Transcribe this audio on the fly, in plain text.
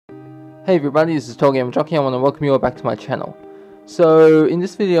Hey everybody, this is TotalGamerJunkie. I want to welcome you all back to my channel. So, in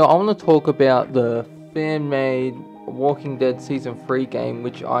this video, I want to talk about the fan-made Walking Dead Season 3 game,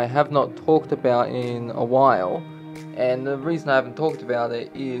 which I have not talked about in a while. And the reason I haven't talked about it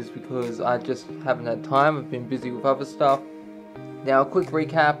is because I just haven't had time. I've been busy with other stuff. Now, a quick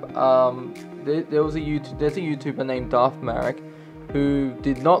recap. There's a YouTuber named Darth Mawrak who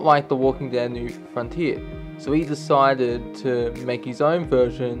did not like the Walking Dead New Frontier. So he decided to make his own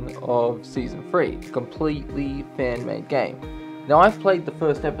version of Season 3, a completely fan-made game. Now I've played the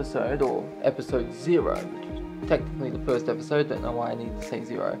first episode, or episode 0, which is technically the first episode, don't know why I need to say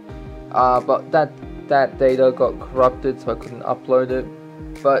 0. But that data got corrupted, so I couldn't upload it.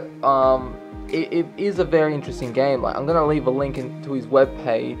 But it is a very interesting game. Like, I'm going to leave a link to his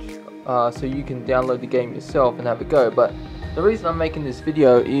webpage so you can download the game yourself and have a go. But the reason I'm making this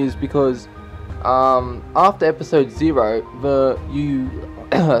video is because after episode 0,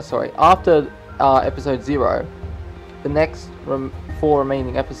 after episode 0, the next 4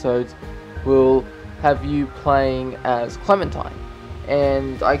 remaining episodes will have you playing as Clementine.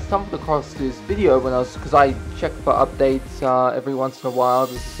 And I stumbled across this video because I check for updates every once in a while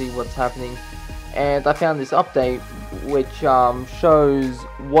just to see what's happening, and I found this update which shows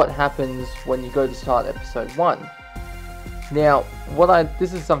what happens when you go to start episode 1. Now,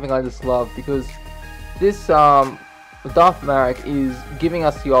 this is something I just love, because this Darth Mawrak is giving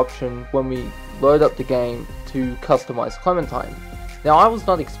us the option when we load up the game to customize Clementine. Now, I was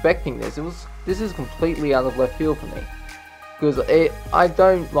not expecting this. This is completely out of left field for me, because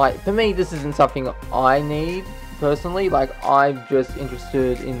for me, this isn't something I need personally. Like, I'm just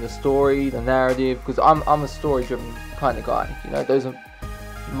interested in the story, the narrative, because I'm a story-driven kind of guy. You know, those are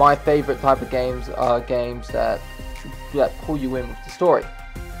my favorite type of games. Are games that pull you in with the story.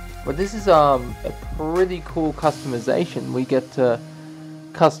 But this is a pretty cool customization. We get to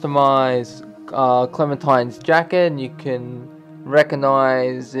customize Clementine's jacket, and you can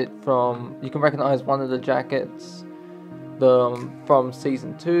recognize one of the jackets from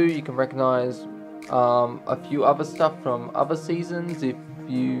season 2. You can recognize a few other stuff from other seasons. If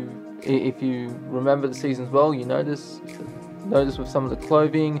you remember the seasons well, you notice with some of the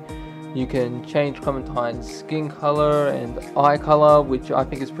clothing. You can change Clementine's skin color and eye color, which I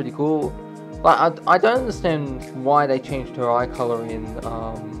think is pretty cool. Like, I don't understand why they changed her eye color in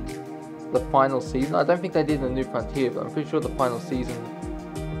the final season. I don't think they did in the New Frontier, but I'm pretty sure the final season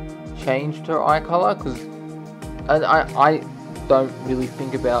changed her eye color, because I don't really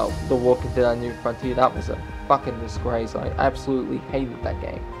think about The Walking Dead New Frontier. That was a fucking disgrace. I absolutely hated that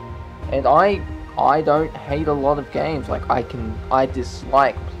game. And I don't hate a lot of games. Like, I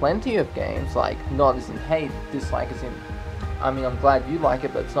dislike plenty of games, like, not as in hate, dislike as in, I mean, I'm glad you like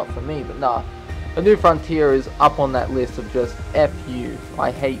it, but it's not for me. But nah, The New Frontier is up on that list of just F you, I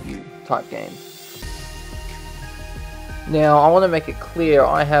hate you type games. Now, I want to make it clear,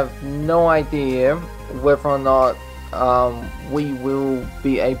 I have no idea whether or not we will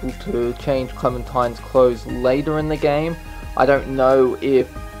be able to change Clementine's clothes later in the game. I don't know if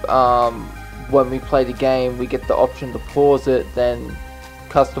when we play the game we get the option to pause it, then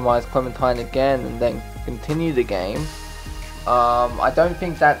customize Clementine again, and then continue the game. I don't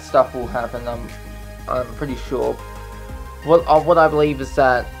think that stuff will happen. I'm pretty sure. What I believe is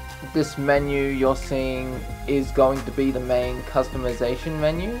that this menu you're seeing is going to be the main customization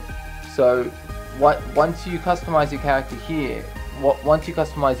menu. So once you customize your character here, once you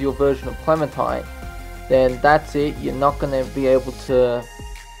customize your version of Clementine, then that's it. You're not going to be able to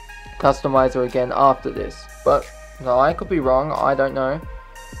customize her again after this. But no, I could be wrong, I don't know.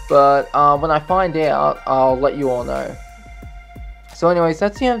 But when I find out, I'll let you all know. So anyways,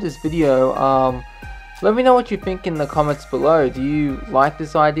 that's the end of this video. Let me know what you think in the comments below. Do you like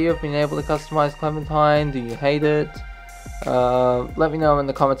this idea of being able to customize Clementine? Do you hate it? Let me know in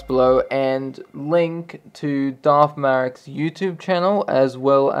the comments below, and link to Darth Mawrak's YouTube channel as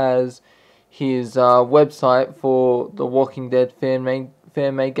well as his website for the Walking Dead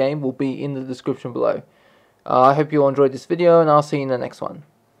fan-made game will be in the description below. I hope you all enjoyed this video, and I'll see you in the next one.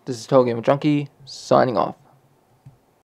 This is TotalGamerJunkie, signing off.